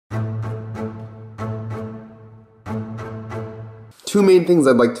two main things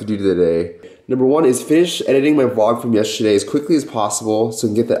I'd like to do today. Number one is finish editing my vlog from yesterday as quickly as possible so I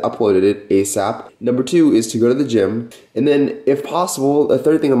can get that uploaded ASAP. Number two is to go to the gym. And then, if possible, the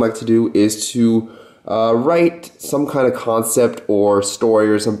third thing I'd like to do is to write some kind of concept or story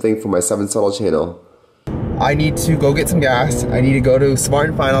or something for my 7 Subtle channel. I need to go get some gas. I need to go to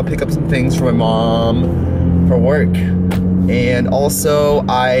Smart & Final, pick up some things for my mom for work. And also,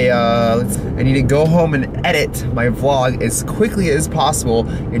 I need to go home and edit my vlog as quickly as possible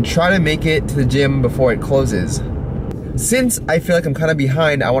and try to make it to the gym before it closes. Since I feel like I'm kind of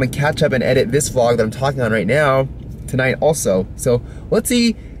behind, I want to catch up and edit this vlog that I'm talking on right now tonight also. So let's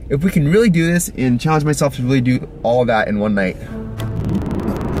see if we can really do this and challenge myself to really do all of that in one night.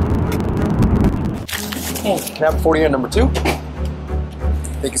 Can I have 40 on number 2?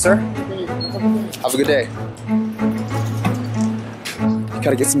 Thank you, sir. Have a good day.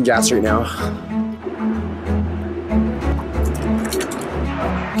 Gotta get some gas right now.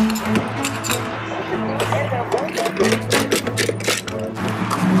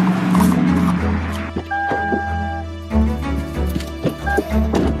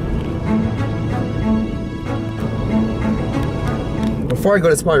 Before I go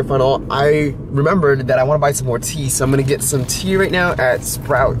to Smart & Final, I remembered that I want to buy some more tea, so I'm gonna get some tea right now at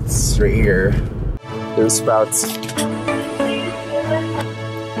Sprouts right here. There's Sprouts.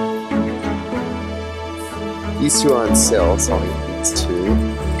 These two are on sale, so I'll get these two.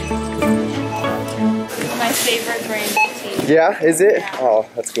 My favorite brand of tea. Yeah, is it? Yeah. Oh,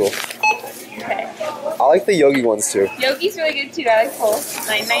 that's cool. Okay. I like the Yogi ones too. Yogi's really good too. I like both.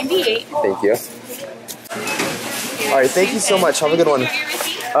 $9.98. Thank you. Alright, thank you so much. Have a good one.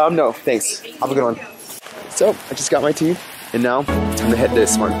 No, thanks. Have a good one. So, I just got my tea, and now it's time to head to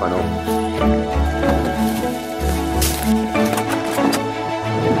Smart & Final.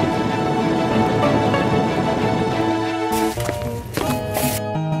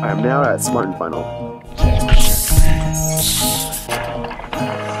 I am now at Smart & Final.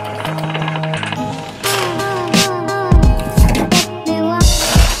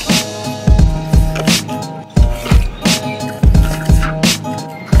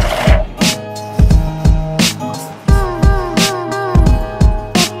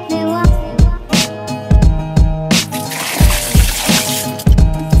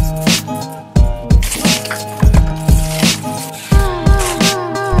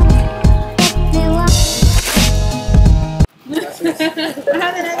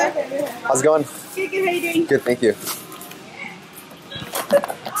 How's it going? Good, how you doing? Good, thank you.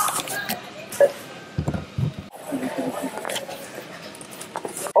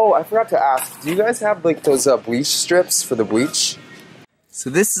 Oh, I forgot to ask, do you guys have like those bleach strips for the bleach? So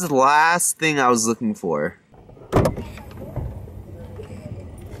this is the last thing I was looking for.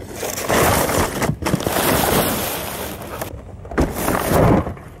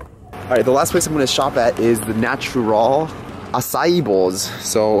 Alright, the last place I'm going to shop at is the Natural acai bowls.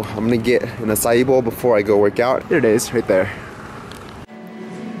 So I'm gonna get an acai bowl before I go work out. There it is, right there.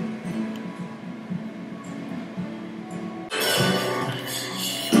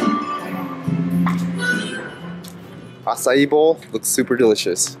 Acai bowl looks super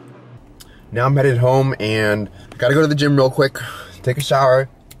delicious. Now I'm headed home and gotta go to the gym real quick, take a shower,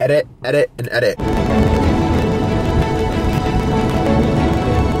 edit, and edit.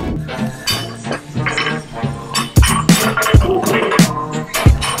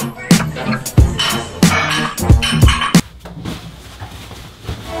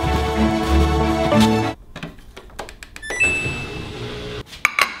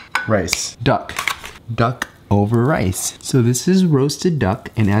 Rice. Duck over rice. So this is roasted duck,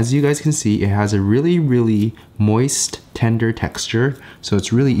 and as you guys can see, it has a really moist, tender texture, so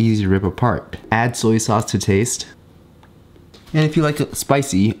it's really easy to rip apart. Add soy sauce to taste. And if you like it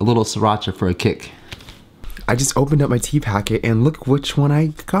spicy, a little sriracha for a kick. I just opened up my tea packet and look which one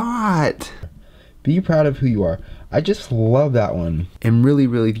I got. Be proud of who you are. I just love that one. I'm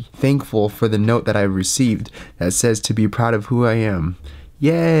really thankful for the note that I received that says to be proud of who I am.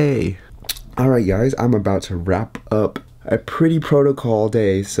 Yay! Alright guys, I'm about to wrap up a pretty protocol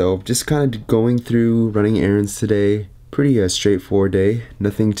day, so just kind of going through running errands today. Pretty straightforward day,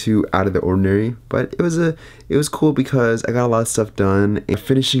 nothing too out of the ordinary, but it was cool because I got a lot of stuff done and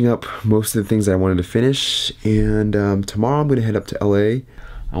finishing up most of the things I wanted to finish. And tomorrow I'm gonna head up to LA.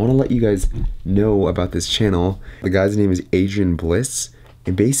 I want to let you guys know about this channel. The guy's name is Adrian Bliss,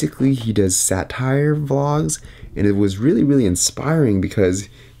 and basically he does satire vlogs, and it was really inspiring because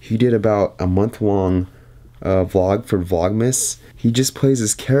he did about a month-long vlog for Vlogmas. He just plays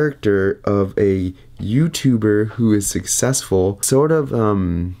this character of a YouTuber who is successful, sort of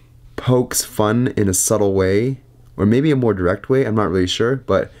pokes fun in a subtle way, or maybe a more direct way, I'm not really sure,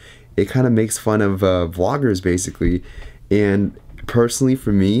 but it kind of makes fun of vloggers basically. And personally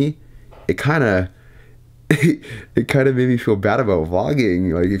for me, it kind of it kind of made me feel bad about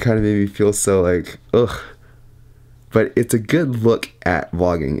vlogging. Like, it kind of made me feel so like, ugh. But it's a good look at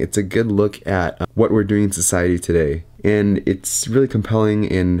vlogging. It's a good look at what we're doing in society today. And it's really compelling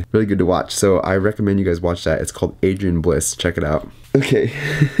and really good to watch. So I recommend you guys watch that. It's called Adrian Bliss. Check it out. Okay.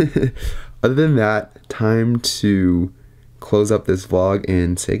 Other than that, time to close up this vlog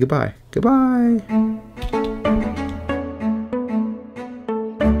and say goodbye. Goodbye.